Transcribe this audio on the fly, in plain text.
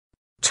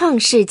创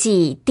世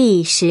纪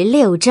第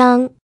16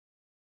章，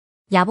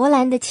亚伯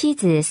兰的妻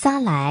子撒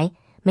莱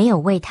没有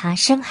为他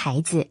生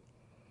孩子，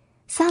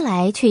撒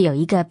莱却有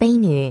一个婢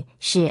女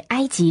是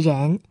埃及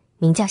人，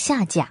名叫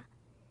夏甲。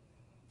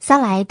撒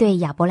莱对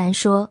亚伯兰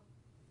说：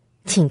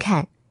请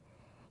看，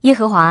耶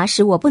和华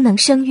使我不能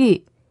生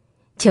育，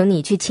求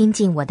你去亲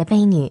近我的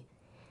婢女，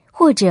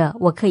或者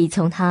我可以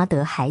从她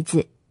得孩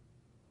子。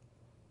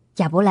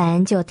亚伯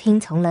兰就听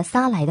从了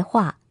撒莱的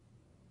话。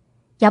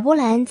亚伯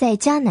兰在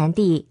迦南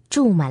地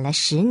住满了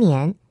10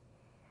年，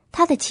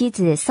他的妻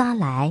子撒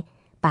莱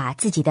把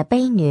自己的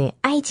婢女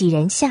埃及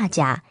人夏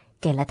甲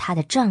给了她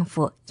的丈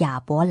夫亚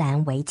伯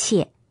兰为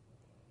妾。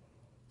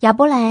亚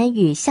伯兰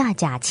与夏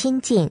甲亲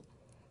近，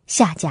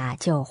夏甲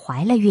就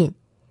怀了孕。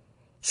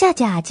夏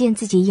甲见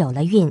自己有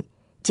了孕，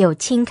就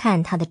轻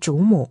看她的主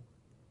母。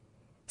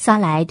撒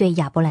莱对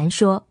亚伯兰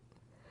说：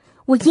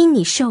我因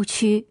你受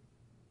屈，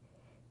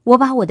我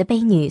把我的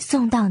婢女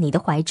送到你的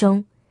怀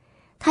中，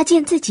她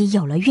见自己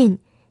有了孕，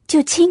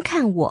就轻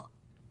看我。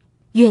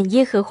愿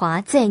耶和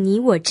华在你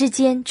我之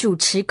间主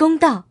持公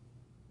道。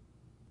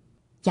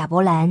亚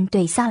伯兰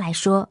对撒莱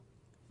说：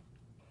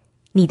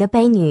你的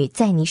婢女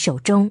在你手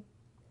中，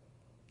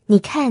你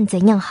看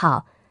怎样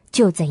好，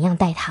就怎样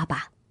待她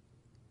吧。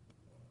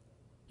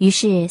于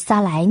是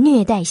撒莱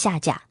虐待夏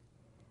甲，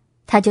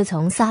他就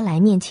从撒莱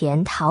面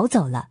前逃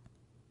走了。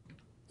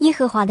耶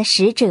和华的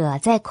使者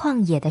在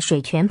旷野的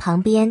水泉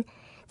旁边，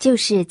就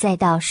是在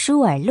到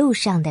舒尔路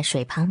上的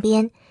水旁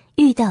边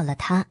遇到了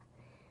他，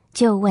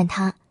就问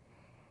他：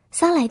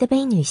撒莱的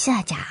婢女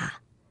夏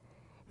甲，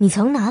你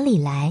从哪里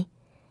来，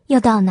要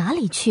到哪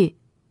里去？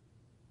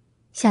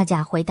夏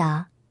甲回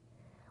答：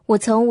我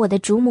从我的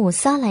主母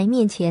撒莱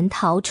面前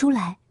逃出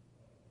来。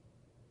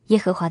耶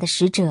和华的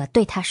使者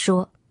对他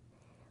说：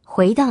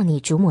回到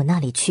你主母那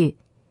里去，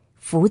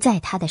伏在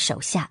她的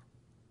手下。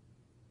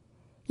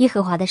耶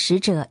和华的使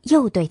者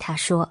又对他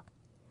说：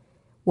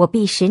我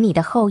必使你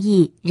的后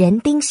裔人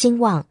丁兴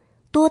旺，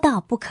多到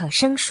不可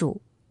胜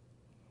数。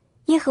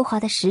耶和华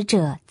的使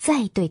者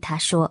再对他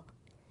说：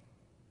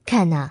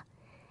看哪，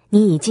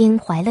你已经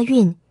怀了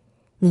孕，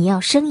你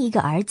要生一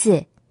个儿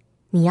子，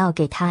你要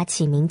给他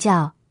起名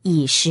叫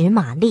以实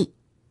玛利，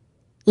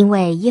因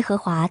为耶和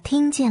华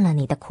听见了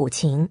你的苦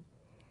情。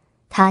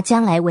他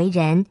将来为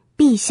人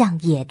必像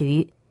野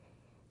驴，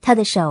他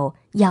的手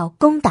要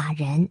攻打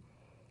人，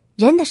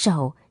人的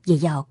手也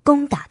要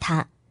攻打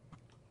他，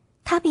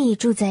他必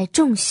住在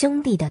众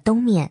兄弟的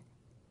东面。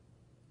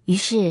于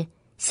是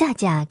夏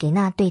甲给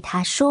那对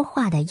他说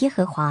话的耶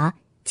和华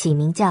起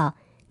名叫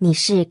你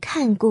是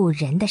看顾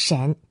人的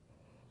神，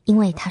因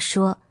为他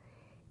说：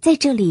在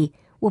这里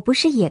我不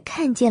是也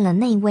看见了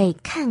那位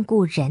看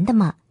顾人的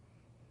吗？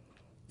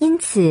因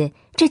此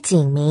这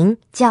景名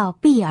叫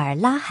毕尔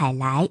拉海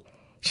莱，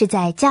是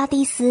在加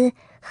低斯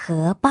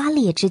和巴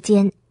列之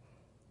间。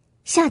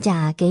夏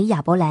甲给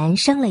亚伯兰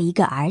生了一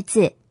个儿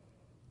子，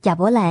亚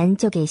伯兰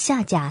就给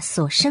夏甲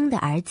所生的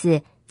儿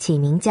子起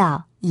名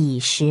叫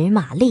以实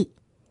玛利。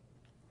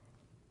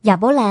亚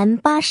伯兰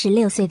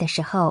86岁的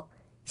时候，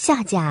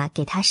夏甲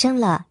给他生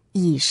了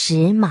以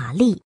实玛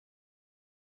利。